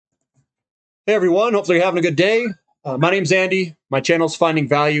Hey everyone, hopefully you're having a good day. My name's Andy. My channel's Finding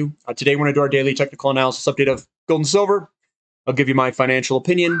Value. Today we're going to do our daily technical analysis update of gold and silver. I'll give you my financial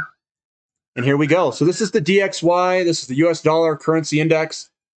opinion. And here we go. So this is the DXY. This is the US dollar currency index.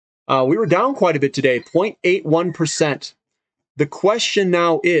 We were down quite a bit today, 0.81%. The question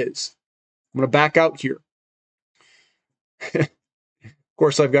now is, I'm going to back out here. Of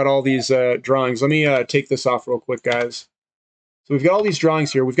course, I've got all these drawings. Let me take this off real quick, guys. So we've got all these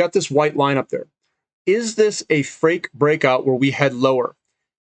drawings here. We've got this white line up there. Is this a fake breakout where we head lower?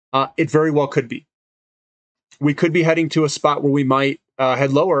 It very well could be. We could be heading to a spot where we might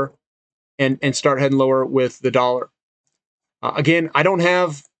head lower and start heading lower with the dollar. Again, I don't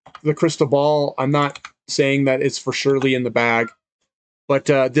have the crystal ball. I'm not saying that it's for surely in the bag. But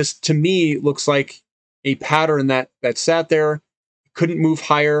this, to me, looks like a pattern that sat there, couldn't move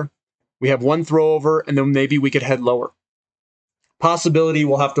higher. We have one throw over, and then maybe we could head lower. Possibility,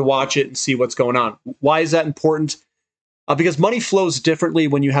 we'll have to watch it and see what's going on. Why is that important? Because money flows differently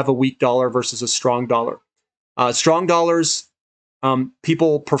when you have a weak dollar versus a strong dollar. Strong dollars,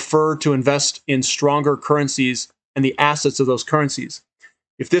 people prefer to invest in stronger currencies and the assets of those currencies.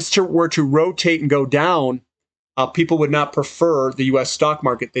 If this were to rotate and go down, people would not prefer the U.S. stock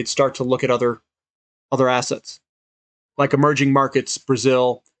market. They'd start to look at other assets, like emerging markets,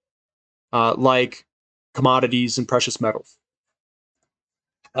 Brazil, like commodities and precious metals.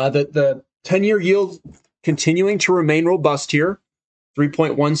 The 10-year yield continuing to remain robust here,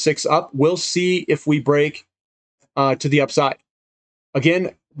 3.16 up. We'll see if we break to the upside.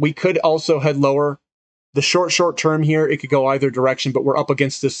 Again, we could also head lower. The short term here, it could go either direction, but we're up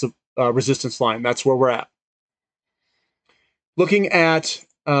against this resistance line. That's where we're at. Looking at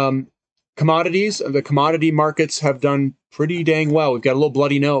commodities, the commodity markets have done pretty dang well. We've got a little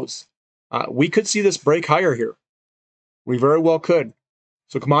bloody nose. We could see this break higher here. We very well could.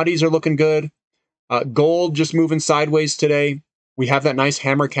 So commodities are looking good. Gold just moving sideways today. We have that nice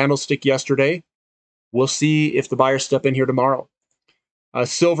hammer candlestick yesterday. We'll see if the buyers step in here tomorrow.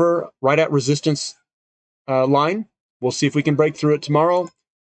 Silver right at resistance line. We'll see if we can break through it tomorrow.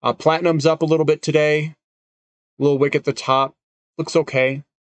 Platinum's up a little bit today. A little wick at the top. Looks okay.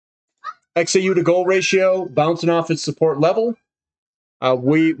 XAU to gold ratio bouncing off its support level.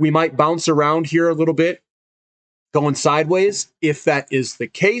 We might bounce around here a little bit, going sideways. If that is the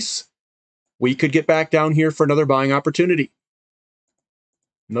case, we could get back down here for another buying opportunity.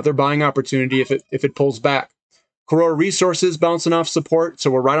 Another buying opportunity if it pulls back. Karora Resources bouncing off support,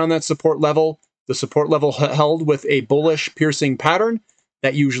 so we're right on that support level. The support level held with a bullish piercing pattern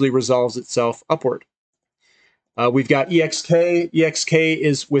that usually resolves itself upward. We've got EXK. EXK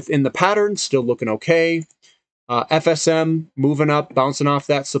is within the pattern, still looking okay. FSM moving up, bouncing off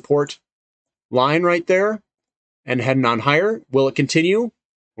that support line right there and heading on higher. Will it continue?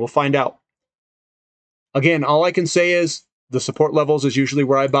 We'll find out. Again, all I can say is the support levels is usually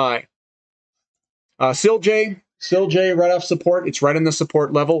where I buy. SILJ right off support. It's right in the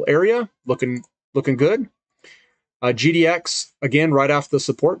support level area. Looking good. GDX, again, right off the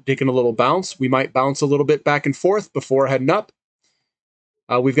support, taking a little bounce. We might bounce a little bit back and forth before heading up.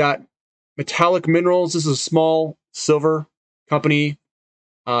 We've got Metallic Minerals. This is a small silver company.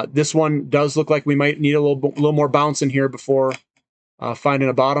 This one does look like we might need a little more bounce in here before finding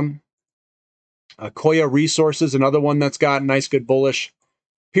a bottom. Koya Resources, another one that's got a nice, good bullish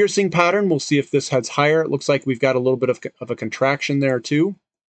piercing pattern. We'll see if this heads higher. It looks like we've got a little bit of a contraction there too.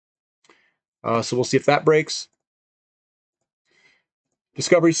 So we'll see if that breaks.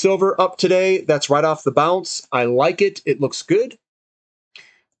 Discovery Silver up today. That's right off the bounce. I like it. It looks good.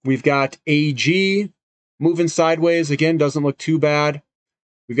 We've got AG moving sideways. Again, doesn't look too bad.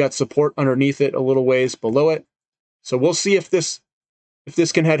 We've got support underneath it a little ways below it. So we'll see if this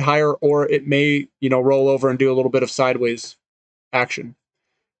can head higher, or it may, roll over and do a little bit of sideways action.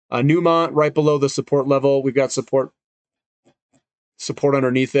 Newmont right below the support level. We've got support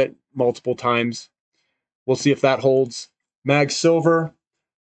underneath it multiple times. We'll see if that holds. Mag Silver,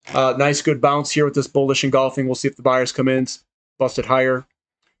 nice good bounce here with this bullish engulfing. We'll see if the buyers come in, bust it higher.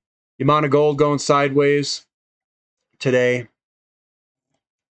 Yamana Gold going sideways today.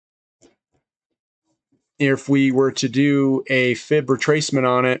 If we were to do a fib retracement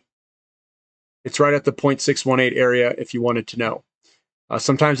on it, it's right at the 0.618 area if you wanted to know.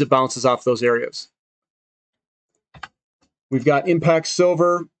 Sometimes it bounces off those areas. We've got Impact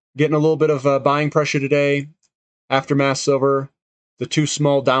Silver getting a little bit of buying pressure today. Aftermath Silver, the two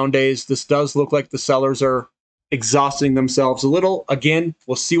small down days. This does look like the sellers are exhausting themselves a little. Again,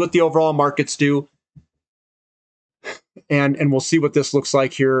 we'll see what the overall markets do. And we'll see what this looks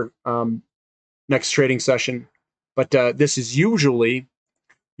like here next trading session. But this is usually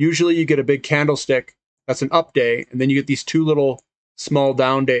usually you get a big candlestick. That's an up day. And then you get these two little small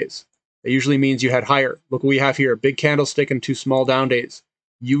down days. That usually means you had higher. Look what we have here, a big candlestick and two small down days.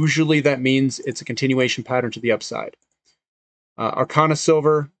 Usually that means it's a continuation pattern to the upside. Arcana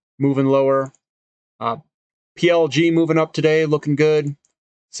Silver moving lower. PLG moving up today, looking good.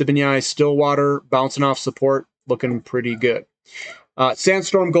 Siboney Stillwater bouncing off support, looking pretty good.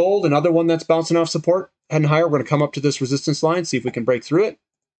 Sandstorm Gold, another one that's bouncing off support, heading higher. We're going to come up to this resistance line, see if we can break through it.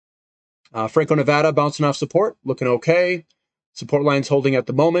 Franco-Nevada bouncing off support, looking okay. Support line's holding at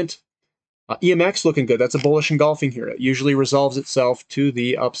the moment. EMX looking good. That's a bullish engulfing here. It usually resolves itself to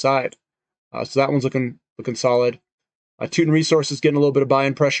the upside. So that one's looking solid. Teuton Resources getting a little bit of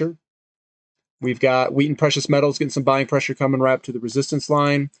buying pressure. We've got Wheaton Precious Metals getting some buying pressure coming right up to the resistance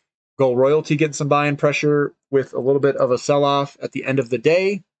line. Gold Royalty getting some buying pressure with a little bit of a sell-off at the end of the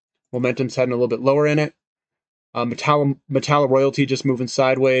day. Momentum's heading a little bit lower in it. Metallo Royalty just moving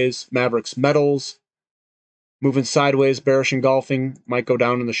sideways. Mavericks Metals moving sideways, bearish engulfing. Might go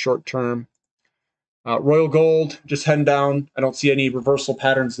down in the short term. Royal Gold just heading down. I don't see any reversal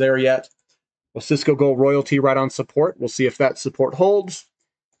patterns there yet. Well, Cisco Gold Royalty right on support. We'll see if that support holds.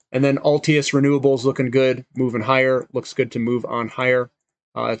 And then Altius Renewables looking good, moving higher. Looks good to move on higher.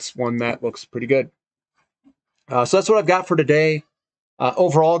 It's one that looks pretty good. So that's what I've got for today.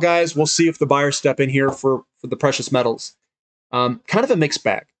 Overall, guys, we'll see if the buyers step in here for the precious metals. Kind of a mixed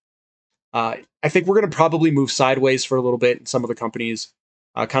bag. I think we're going to probably move sideways for a little bit in some of the companies,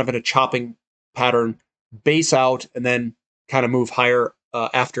 kind of in a chopping pattern, base out, and then kind of move higher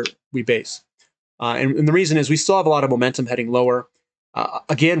after we base. And the reason is we still have a lot of momentum heading lower.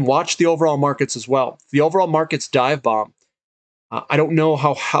 Again, watch the overall markets as well. If the overall markets dive bomb, I don't know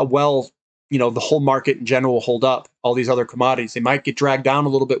how well the whole market in general will hold up. All these other commodities, they might get dragged down a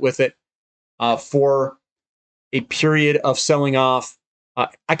little bit with it for a period of selling off.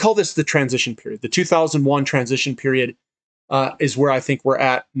 I call this the transition period. The 2001 transition period is where I think we're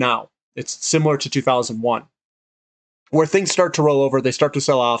at now. It's similar to 2001, where things start to roll over. They start to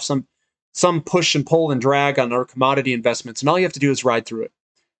sell off. Some push and pull and drag on our commodity investments, and all you have to do is ride through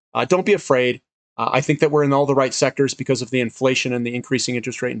it. Don't be afraid. I think that we're in all the right sectors because of the inflation and the increasing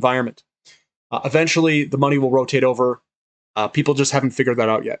interest rate environment. Eventually, the money will rotate over. People just haven't figured that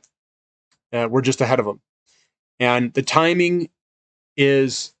out yet. We're just ahead of them. And the timing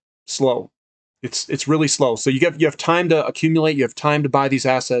is slow. It's really slow. So you have time to accumulate. You have time to buy these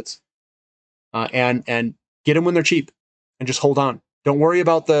assets and get them when they're cheap and just hold on. Don't worry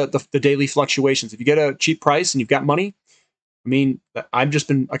about the daily fluctuations. If you get a cheap price and you've got money, I mean, I've just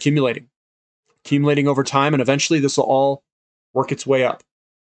been accumulating over time, and eventually this will all work its way up.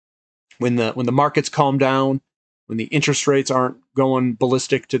 When the markets calm down, when the interest rates aren't going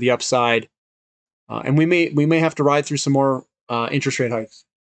ballistic to the upside, and we may have to ride through some more interest rate hikes.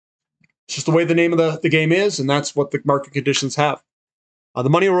 It's just the way the name of the game is, and that's what the market conditions have. The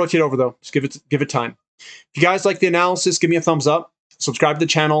money will rotate over though. Just give it time. If you guys like the analysis, give me a thumbs up. Subscribe to the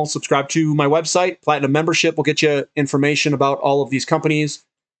channel. Subscribe to my website. Platinum membership will get you information about all of these companies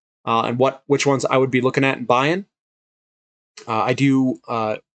and which ones I would be looking at and buying. I do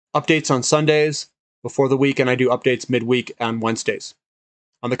updates on Sundays before the week, and I do updates midweek on Wednesdays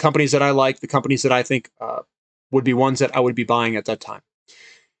on the companies that I like, the companies that I think would be ones that I would be buying at that time.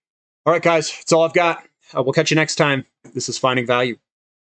 All right, guys, that's all I've got. We'll catch you next time. This is Finding Value.